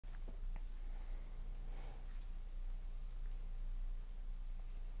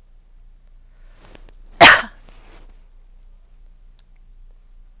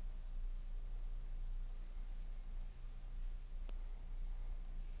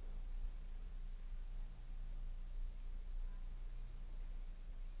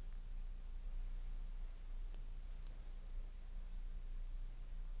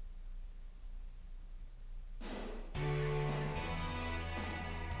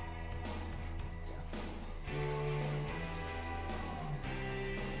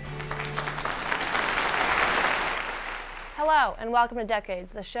Hello, and welcome to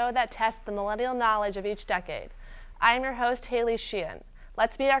Decades, the show that tests the millennial knowledge of each decade. I am your host, Haley Sheehan.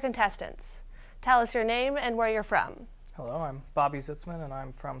 Let's meet our contestants. Tell us your name and where you're from. Hello, I'm Bobby Zitzman, and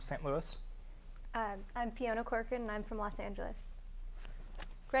I'm from St. Louis. I'm Fiona Corcoran, and I'm from Los Angeles.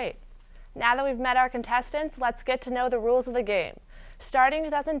 Great. Now that we've met our contestants, let's get to know the rules of the game. Starting in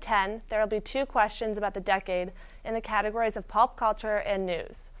 2010, there will be 2 questions about the decade in the categories of pulp culture and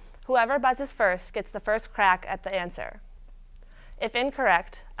news. Whoever buzzes first gets the first crack at the answer. If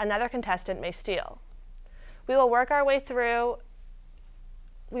incorrect, another contestant may steal. We will work our way through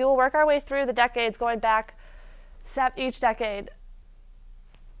the decades going back each decade.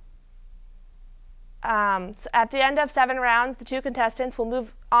 So at the end of 7 rounds, the 2 contestants will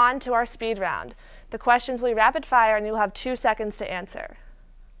move on to our speed round. The questions will be rapid fire and you will have 2 seconds to answer.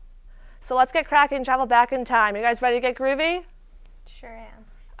 So let's get cracking and travel back in time. You guys ready to get groovy? Sure am.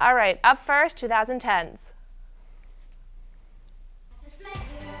 All right, up first, 2010s.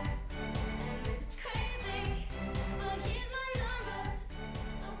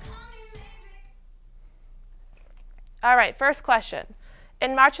 All right, first question.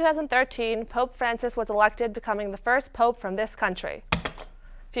 In March 2013, Pope Francis was elected, becoming the first pope from this country.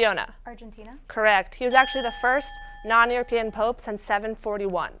 Fiona. Argentina. Correct. He was actually the first non-European pope since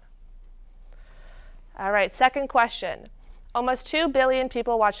 741. All right, second question. Almost 2 billion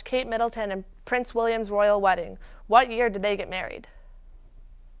people watched Kate Middleton and Prince William's royal wedding. What year did they get married?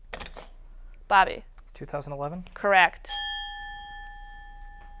 Bobby. 2011. Correct.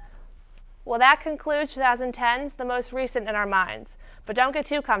 Well, that concludes 2010s, the most recent in our minds. But don't get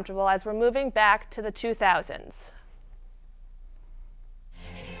too comfortable as we're moving back to the 2000s.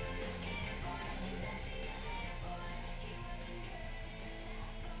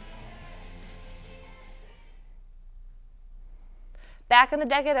 Back in the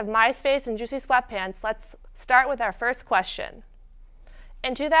decade of MySpace and Juicy Sweatpants, let's start with our first question.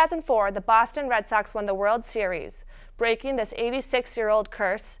 In 2004, the Boston Red Sox won the World Series, breaking this 86-year-old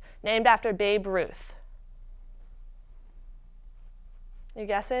curse named after Babe Ruth. Any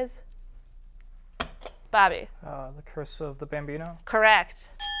guesses? Bobby. The Curse of the Bambino.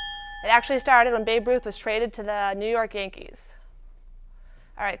 Correct. It actually started when Babe Ruth was traded to the New York Yankees.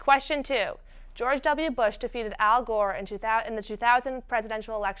 All right, question 2. George W. Bush defeated Al Gore in the 2000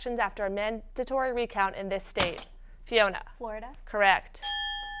 presidential elections after a mandatory recount in this state. Fiona. Florida. Correct.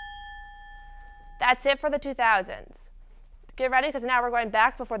 That's it for the 2000s. Get ready, because now we're going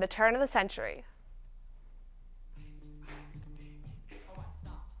back before the turn of the century.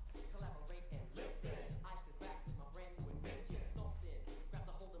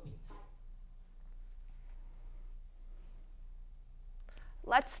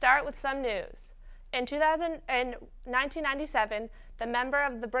 Let's start with some news. In 1997, the member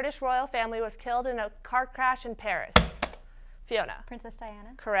of the British royal family was killed in a car crash in Paris. Fiona. Princess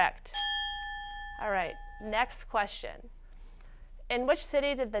Diana. Correct. All right, next question. In which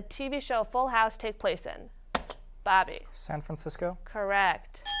city did the TV show Full House take place in? Bobby. San Francisco.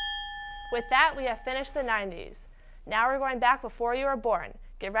 Correct. With that, we have finished the 90s. Now we're going back before you were born.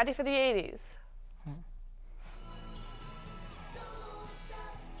 Get ready for the 80s.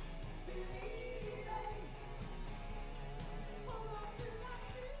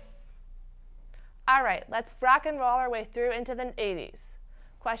 All right, let's rock and roll our way through into the 80s.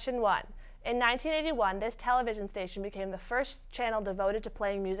 Question 1. In 1981, this television station became the first channel devoted to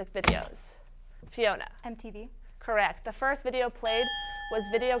playing music videos. Fiona. MTV. Correct. The first video played was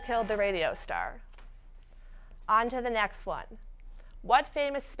Video Killed the Radio Star. On to the next one. What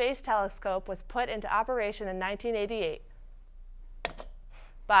famous space telescope was put into operation in 1988?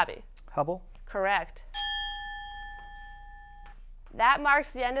 Bobby. Hubble. Correct. That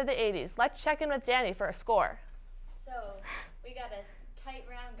marks the end of the 80s. Let's check in with Danny for a score. So, we got a tight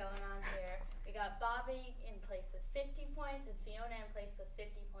round going on here. We got Bobby in place with 50 points and Fiona in place with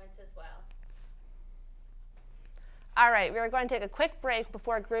 50 points as well. All right, we are going to take a quick break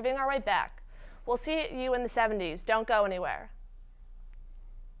before grooving our way back. We'll see you in the 70s. Don't go anywhere.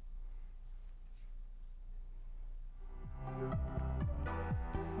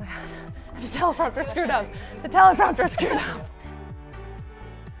 The teleprompter screwed up. The teleprompter screwed up.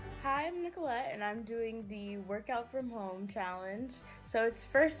 Hi, I'm Nicolette, and I'm doing the Workout from Home challenge. So it's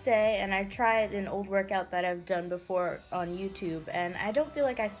first day, and I tried an old workout that I've done before on YouTube, and I don't feel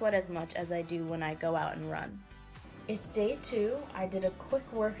like I sweat as much as I do when I go out and run. It's day 2. I did a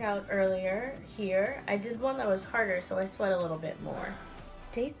quick workout earlier here. I did one that was harder, so I sweat a little bit more.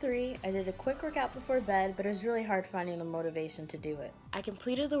 Day 3, I did a quick workout before bed, but it was really hard finding the motivation to do it. I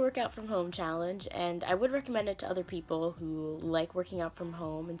completed the workout from home challenge, and I would recommend it to other people who like working out from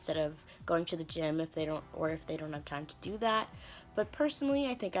home instead of going to the gym if they don't have time to do that. But personally,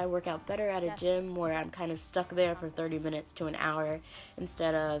 I think I work out better at a gym where I'm kind of stuck there for 30 minutes to an hour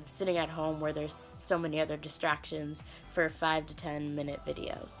instead of sitting at home where there's so many other distractions for 5 to 10 minute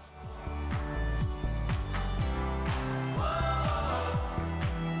videos.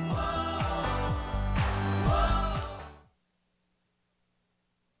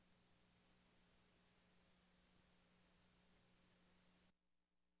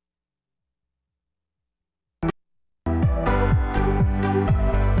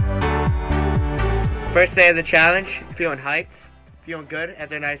 First day of the challenge, feeling hyped, feeling good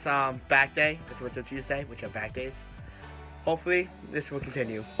after a nice back day. That's what's a Tuesday, which are back days. Hopefully, this will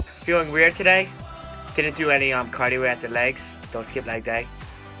continue. Feeling weird today. Didn't do any cardio at the legs. Don't skip leg day.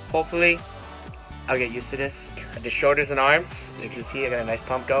 Hopefully, I'll get used to this. At the shoulders and arms, you can see I got a nice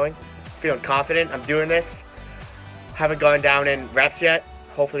pump going. Feeling confident, I'm doing this. Haven't gone down in reps yet.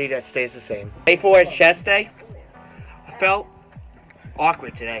 Hopefully that stays the same. Day 4 is chest day. I felt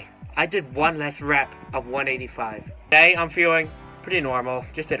awkward today. I did one less rep of 185. Today I'm feeling pretty normal,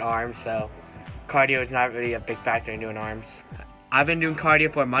 just did arms, so cardio is not really a big factor in doing arms. I've been doing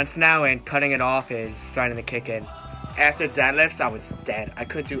cardio for months now and cutting it off is starting to kick in. After deadlifts, I was dead. I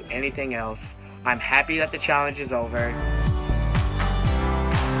couldn't do anything else. I'm happy that the challenge is over.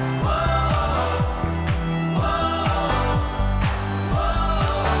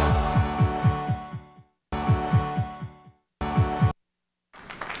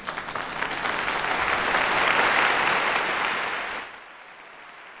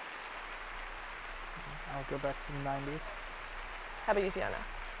 I'll go back to the 90s. How about you, Fiona?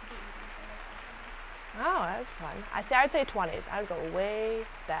 Oh, that's fun. I'd say 20s. I'd go way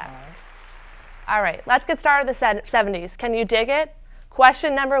back. All right, let's get started with the 70s. Can you dig it?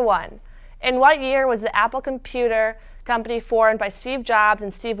 Question number 1. In what year was the Apple Computer Company formed by Steve Jobs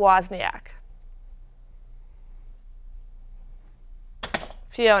and Steve Wozniak?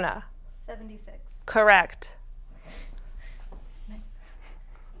 Fiona. 76. Correct.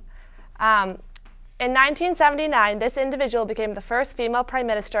 In 1979, this individual became the first female prime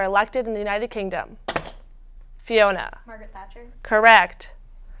minister elected in the United Kingdom. Fiona. Margaret Thatcher. Correct.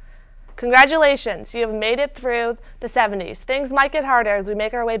 Congratulations, you have made it through the 70s. Things might get harder as we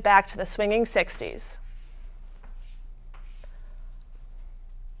make our way back to the swinging 60s.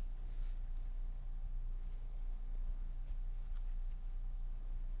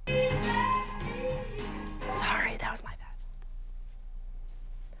 Sorry, that was my bad.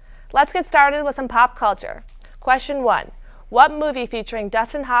 Let's get started with some pop culture. Question 1. What movie featuring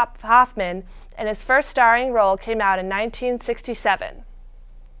Dustin Hoffman in his first starring role came out in 1967?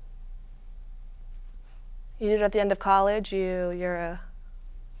 You did it at the end of college. You're a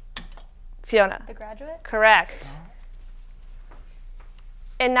Fiona. The Graduate. Correct.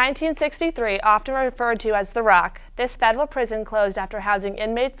 In 1963, often referred to as The Rock, this federal prison closed after housing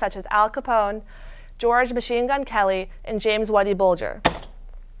inmates such as Al Capone, George Machine Gun Kelly, and James Whitey Bulger.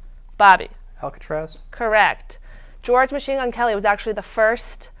 Bobby. Alcatraz. Correct. George Machine Gun Kelly was actually the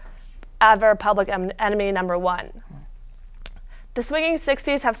first ever Public Enemy #1. The swinging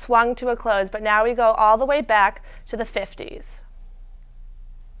 60s have swung to a close, but now we go all the way back to the 50s.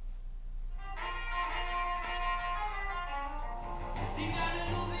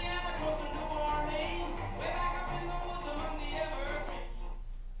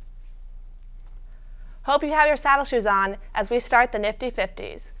 Hope you have your saddle shoes on as we start the nifty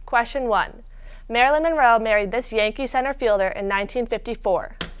 50s. Question 1. Marilyn Monroe married this Yankee center fielder in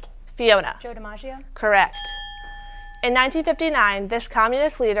 1954. Fiona. Joe DiMaggio. Correct. In 1959, this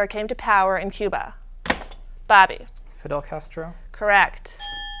communist leader came to power in Cuba. Bobby. Fidel Castro. Correct.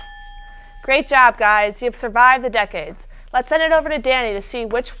 Great job, guys. You've survived the decades. Let's send it over to Danny to see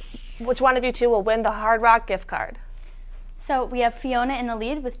which one of you two will win the Hard Rock gift card. So we have Fiona in the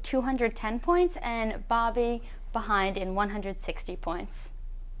lead with 210 points and Bobby behind in 160 points.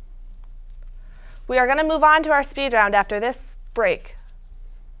 We are going to move on to our speed round after this break.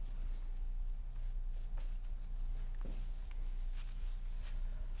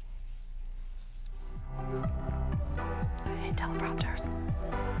 I hate teleprompters.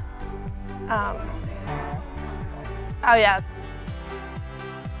 Oh yeah.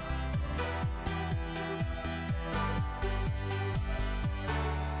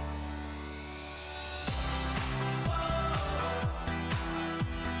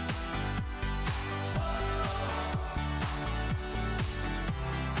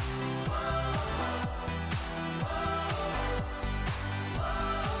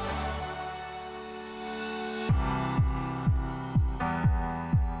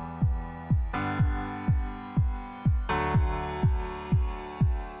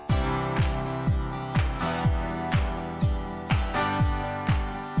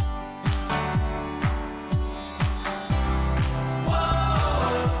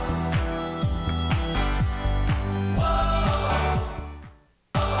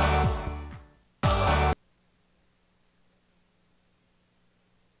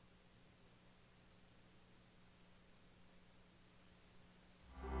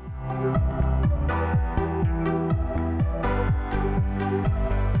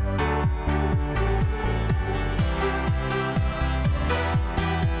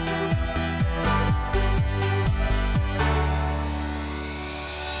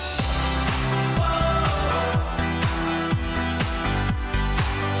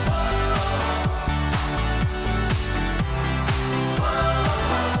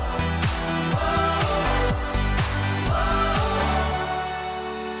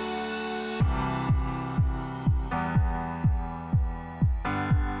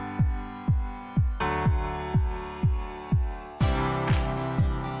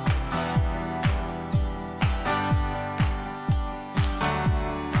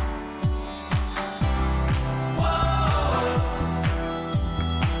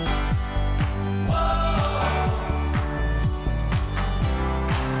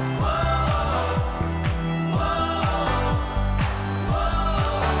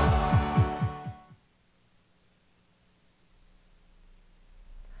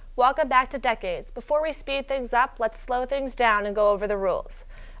 Welcome back to Decades. Before we speed things up, let's slow things down and go over the rules.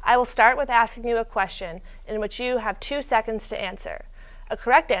 I will start with asking you a question in which you have 2 seconds to answer. A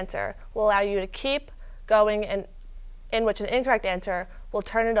correct answer will allow you to keep going, and in which an incorrect answer will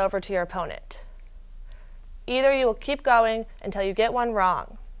turn it over to your opponent. Either you will keep going until you get one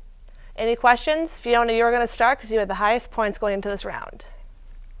wrong. Any questions? Fiona, you're going to start because you had the highest points going into this round.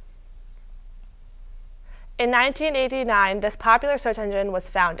 In 1989, this popular search engine was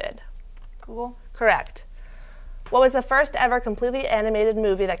founded. Google. Correct. What was the first ever completely animated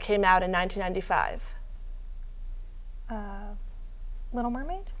movie that came out in 1995? Little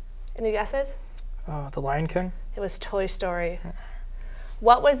Mermaid. Any guesses? The Lion King. It was Toy Story.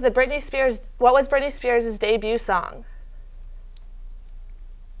 What was Britney Spears' debut song?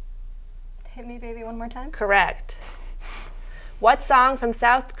 Hit Me Baby One More Time. Correct. What song from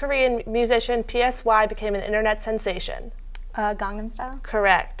South Korean musician PSY became an internet sensation? Gangnam Style.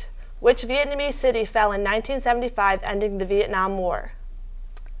 Correct. Which Vietnamese city fell in 1975, ending the Vietnam War?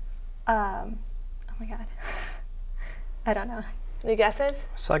 Oh my God. I don't know. Any guesses?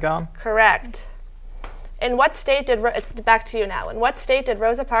 Saigon. Correct. In what state it's back to you now. In what state did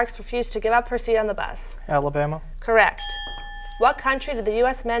Rosa Parks refuse to give up her seat on the bus? Alabama. Correct. What country did the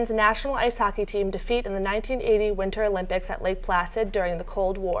U.S. men's national ice hockey team defeat in the 1980 Winter Olympics at Lake Placid during the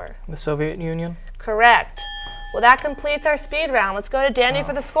Cold War? The Soviet Union. Correct. Well, that completes our speed round. Let's go to Danny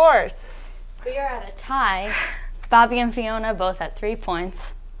for the scores. We are at a tie. Bobby and Fiona both at 3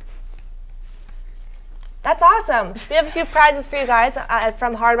 points. That's awesome. We have a few prizes for you guys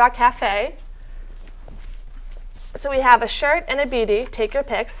from Hard Rock Cafe. So we have a shirt and a beanie. Take your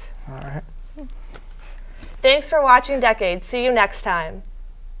picks. All right. Thanks for watching Decades. See you next time.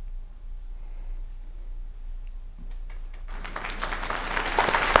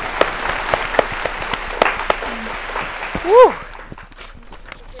 Woo!